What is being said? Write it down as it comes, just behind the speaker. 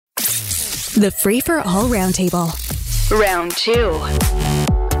The Free for All Roundtable. Round 2.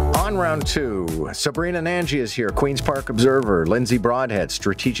 On round 2, Sabrina Nanji is here, Queen's Park Observer. Lindsay Broadhead,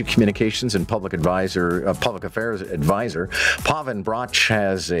 Strategic Communications and Public Affairs Advisor. Paven Bratch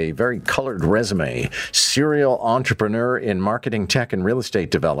has a very colored resume, serial entrepreneur in marketing, tech, and real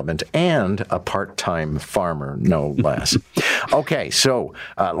estate development, and a part-time farmer, no less. Okay, so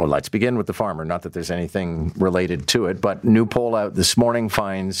let's begin with the farmer. Not that there's anything related to it, but new poll out this morning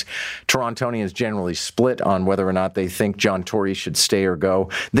finds Torontonians generally split on whether or not they think John Tory should stay or go.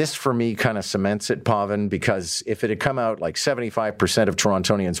 This, for me, kind of cements it, Paven, because if it had come out like 75% of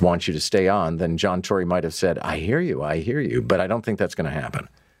Torontonians want you to stay on, then John Tory might have said, I hear you, but I don't think that's going to happen.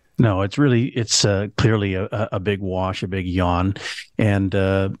 No, it's clearly a big wash, a big yawn. And,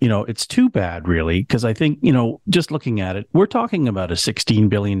 it's too bad, really, because I think, just looking at it, we're talking about a $16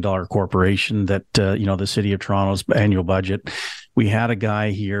 billion corporation that, the city of Toronto's annual budget. We had a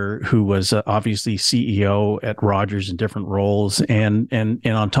guy here who was obviously CEO at Rogers in different roles. And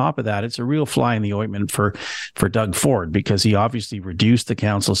on top of that, it's a real fly in the ointment for Doug Ford, because he obviously reduced the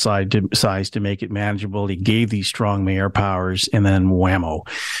council size to make it manageable. He gave these strong mayor powers, and then whammo,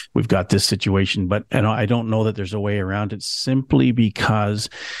 we've got this situation. But I don't know that there's a way around it, simply because,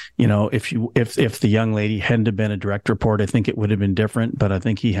 if the young lady hadn't have been a direct report, I think it would have been different. But I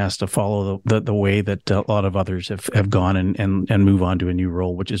think he has to follow the way that a lot of others have gone and move on to a new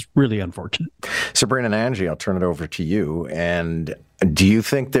role, which is really unfortunate. Sabrina Nanji, I'll turn it over to you. And do you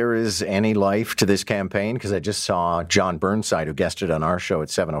think there is any life to this campaign? Because I just saw John Burnside, who guested on our show at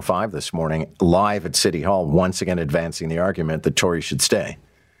 7:05 this morning, live at City Hall, once again advancing the argument that Tory should stay.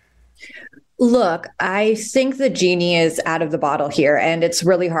 Look, I think the genie is out of the bottle here, and it's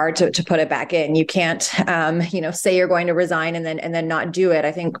really hard to put it back in. You can't, say you're going to resign and then not do it.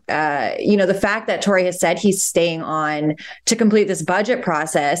 I think, the fact that Tory has said he's staying on to complete this budget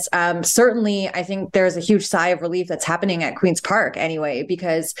process, certainly I think there's a huge sigh of relief that's happening at Queen's Park anyway,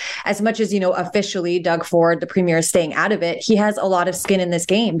 because as much as, officially Doug Ford, the premier, is staying out of it, he has a lot of skin in this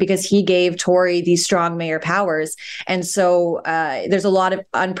game because he gave Tory these strong mayor powers. And so there's a lot of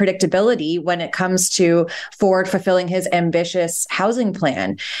unpredictability when it comes to Ford fulfilling his ambitious housing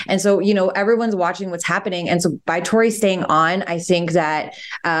plan. And so, everyone's watching what's happening. And so by Tory staying on, I think that,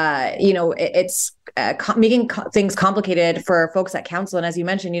 it's making things complicated for folks at council. And as you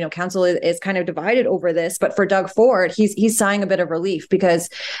mentioned, council is kind of divided over this. But for Doug Ford, he's sighing a bit of relief because,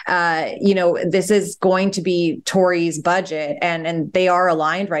 this is going to be Tory's budget and they are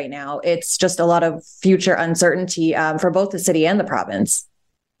aligned right now. It's just a lot of future uncertainty for both the city and the province.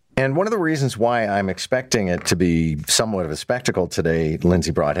 And one of the reasons why I'm expecting it to be somewhat of a spectacle today, Lindsay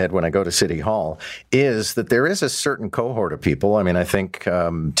Broadhead, when I go to City Hall, is that there is a certain cohort of people. I mean, I think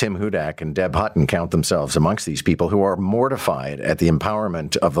Tim Hudak and Deb Hutton count themselves amongst these people who are mortified at the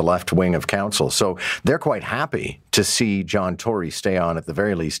empowerment of the left wing of council. So they're quite happy to see John Tory stay on at the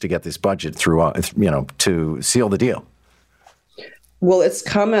very least to get this budget through, to seal the deal. Well, it's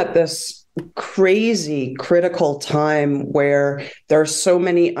come at this crazy critical time where there are so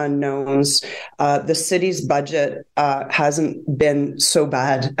many unknowns. The city's budget hasn't been so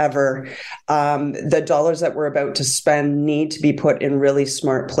bad ever. The dollars that we're about to spend need to be put in really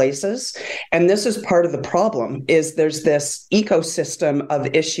smart places. And this is part of the problem, is there's this ecosystem of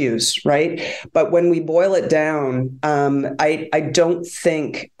issues, right? But when we boil it down, I don't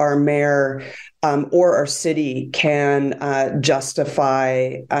think our mayor or our city can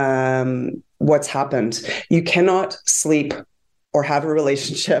justify what's happened. You cannot sleep or have a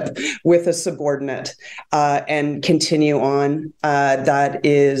relationship with a subordinate and continue on. That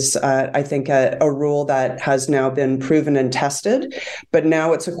is, I think, a rule that has now been proven and tested. But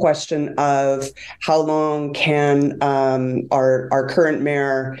now it's a question of how long can our current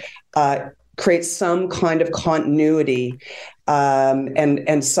mayor create some kind of continuity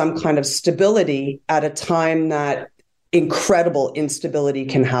and some kind of stability at a time that incredible instability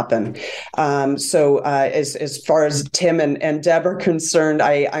can happen. So as far as Tim and Deb are concerned,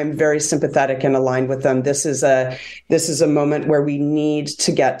 I'm very sympathetic and aligned with them. This is a moment where we need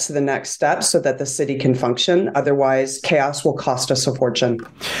to get to the next step so that the city can function. Otherwise, chaos will cost us a fortune.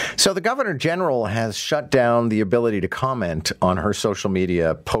 So the Governor General has shut down the ability to comment on her social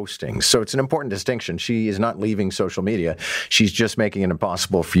media postings. So it's an important distinction. She is not leaving social media. She's just making it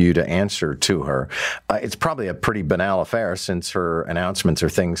impossible for you to answer to her. It's probably a pretty banal affair, since her announcements are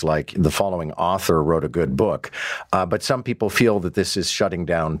things like the following author wrote a good book. But some people feel that this is shutting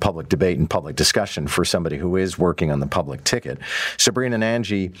down public debate and public discussion for somebody who is working on the public ticket. Sabrina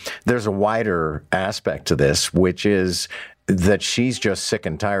Nanji, there's a wider aspect to this, which is that she's just sick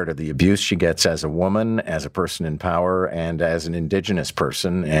and tired of the abuse she gets as a woman, as a person in power, and as an Indigenous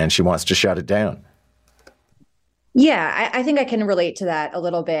person, and she wants to shut it down. Yeah, I think I can relate to that a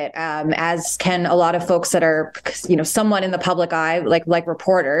little bit, as can a lot of folks that are, somewhat in the public eye, like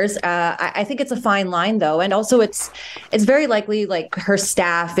reporters. I think it's a fine line, though, and also it's very likely like her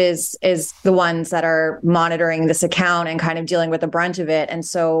staff is the ones that are monitoring this account and kind of dealing with the brunt of it. And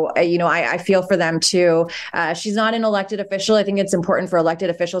so, I feel for them too. She's not an elected official. I think it's important for elected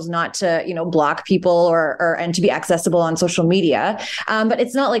officials not to, block people or and to be accessible on social media. But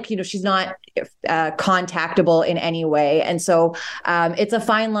it's not like she's not contactable in any way. And so it's a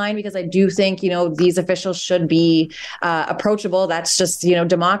fine line, because I do think, these officials should be approachable. That's just,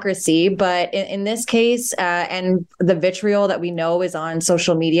 democracy. But in this case, and the vitriol that we know is on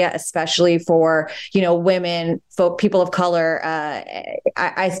social media, especially for, women, people of color,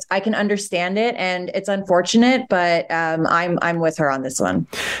 I can understand it, and it's unfortunate, but I'm with her on this one.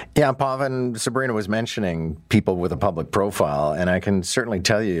 Yeah, Paven, Sabrina was mentioning people with a public profile, and I can certainly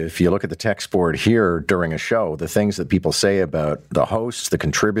tell you, if you look at the text board here during a show, the things that people say about the hosts, the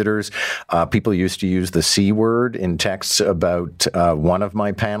contributors, people used to use the C word in texts about one of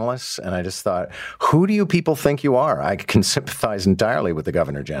my panelists, and I just thought, who do you people think you are? I can sympathize entirely with the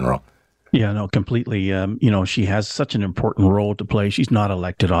Governor General. Yeah, no, completely. She has such an important role to play. She's not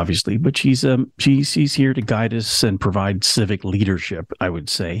elected, obviously, but she's here to guide us and provide civic leadership, I would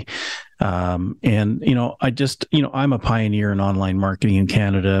say. I'm a pioneer in online marketing in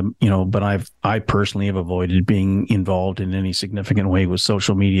Canada, but I personally have avoided being involved in any significant way with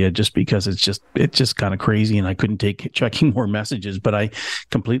social media, just because it's just kind of crazy, and I couldn't take checking more messages. But I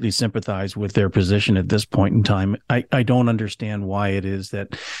completely sympathize with their position at this point in time. I don't understand why it is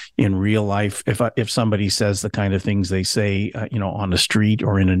that in real life, if somebody says the kind of things they say, on the street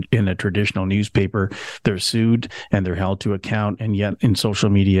or in a traditional newspaper, they're sued and they're held to account, and yet in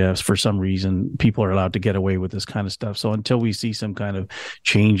social media, for some reason, people are allowed to get away with this kind of stuff. So until we see some kind of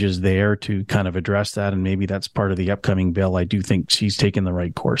changes there to kind of address that, and maybe that's part of the upcoming bill, I do think she's taken the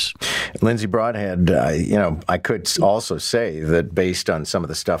right course. Lindsay Broadhead, I could also say that based on some of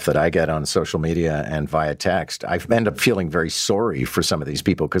the stuff that I get on social media and via text, I end up feeling very sorry for some of these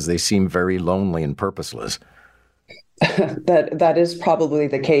people because they seem very lonely and purposeless. That is probably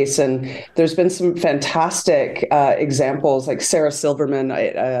the case, and there's been some fantastic examples. Like Sarah Silverman,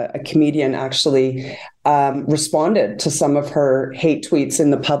 a comedian, actually responded to some of her hate tweets in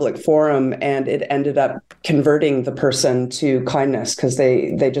the public forum, and it ended up converting the person to kindness because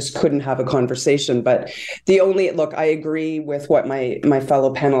they just couldn't have a conversation. But I agree with what my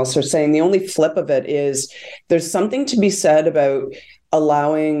fellow panelists are saying. The only flip of it is there's something to be said about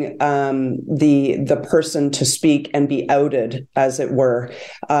allowing the person to speak and be outed, as it were.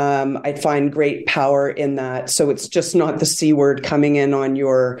 I find great power in that. So it's just not the C word coming in on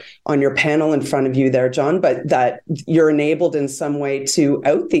your panel in front of you there, John, but that you're enabled in some way to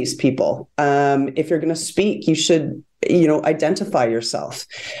out these people. If you're going to speak, you should identify yourself.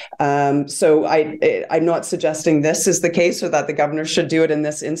 So I'm not suggesting this is the case or that the governor should do it in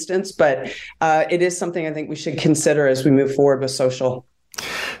this instance, but it is something I think we should consider as we move forward with social.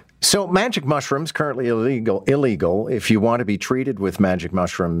 So magic mushrooms, currently illegal. If you want to be treated with magic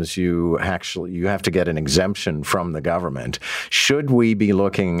mushrooms, you have to get an exemption from the government. Should we be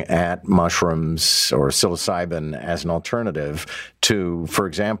looking at mushrooms or psilocybin as an alternative to, for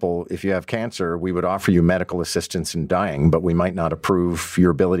example, if you have cancer, we would offer you medical assistance in dying, but we might not approve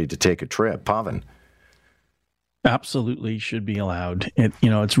your ability to take a trip? Paven. Absolutely should be allowed.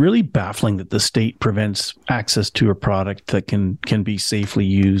 It's really baffling that the state prevents access to a product that can be safely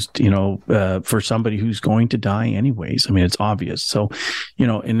used, for somebody who's going to die anyways. I mean, it's obvious. So,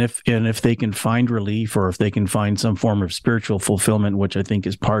 and if they can find relief, or if they can find some form of spiritual fulfillment, which I think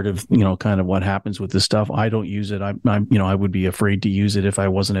is part of, kind of what happens with this stuff. I don't use it. I would be afraid to use it if I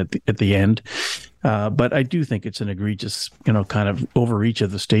wasn't at the end. But I do think it's an egregious, kind of overreach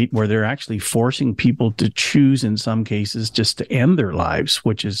of the state, where they're actually forcing people to choose, in some cases, just to end their lives,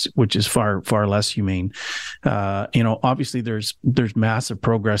 which is far less humane. Obviously there's massive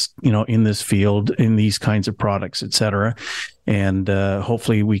progress, in this field, in these kinds of products, et cetera. And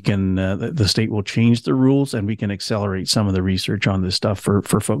hopefully we can, the state will change the rules, and we can accelerate some of the research on this stuff for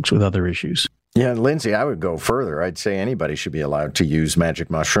folks with other issues. Yeah, Lindsay, I would go further. I'd say anybody should be allowed to use magic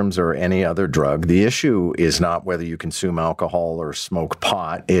mushrooms or any other drug. The issue is not whether you consume alcohol or smoke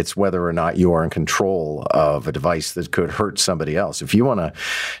pot. It's whether or not you are in control of a device that could hurt somebody else. If you want to,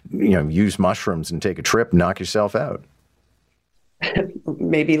 use mushrooms and take a trip, knock yourself out.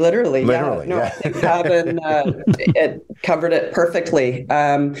 Maybe literally. Literally, No, yeah. I think Paven it covered it perfectly.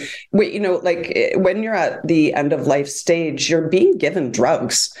 When you're at the end of life stage, you're being given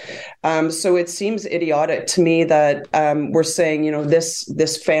drugs. So it seems idiotic to me that we're saying,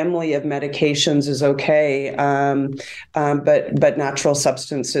 this family of medications is okay, but natural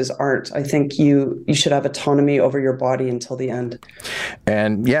substances aren't. I think you should have autonomy over your body until the end.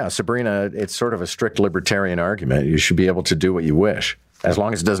 And yeah, Sabrina, it's sort of a strict libertarian argument. You should be able to do what you wish, as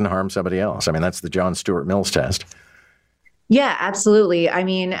long as it doesn't harm somebody else. I mean, that's the John Stuart Mills test. Yeah, absolutely. I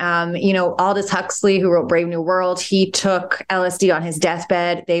mean, Aldous Huxley, who wrote Brave New World, he took LSD on his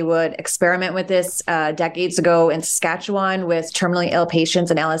deathbed. They would experiment with this decades ago in Saskatchewan with terminally ill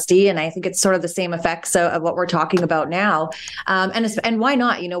patients and LSD. And I think it's sort of the same effects of what we're talking about now. And why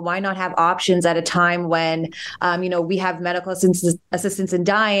not? Why not have options at a time when, we have medical assistance in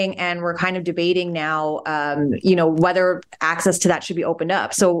dying, and we're kind of debating now, whether access to that should be opened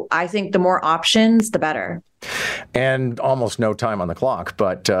up. So I think the more options, the better. And almost no time on the clock,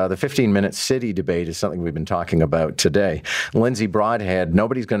 but the 15-minute city debate is something we've been talking about today. Lindsay, Broadhead,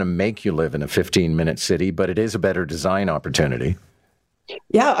 nobody's going to make you live in a 15-minute city, but it is a better design opportunity.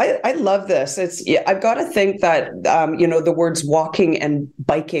 Yeah, I love this. I've got to think that, the words walking and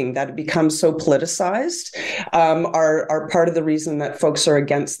biking that have become so politicized are part of the reason that folks are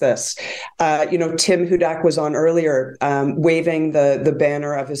against this. Tim Hudak was on earlier waving the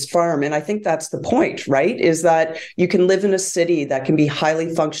banner of his farm. And I think that's the point, right? Is that you can live in a city that can be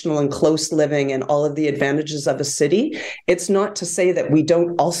highly functional and close living and all of the advantages of a city. It's not to say that we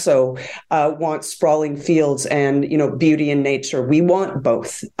don't also want sprawling fields and, beauty in nature. We want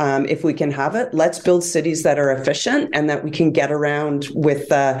both. If we can have it, let's build cities that are efficient and that we can get around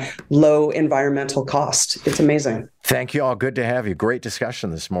with low environmental cost. It's amazing. Thank you all. Good to have you. Great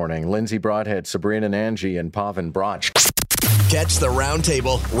discussion this morning. Lindsay, Broadhead, Sabrina, Nanji, and Paven Bratch. Catch the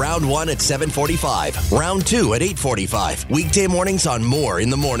Roundtable, round 1 at 7:45, round 2 at 8:45. Weekday mornings on More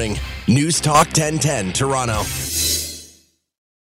in the Morning. News Talk 1010 Toronto.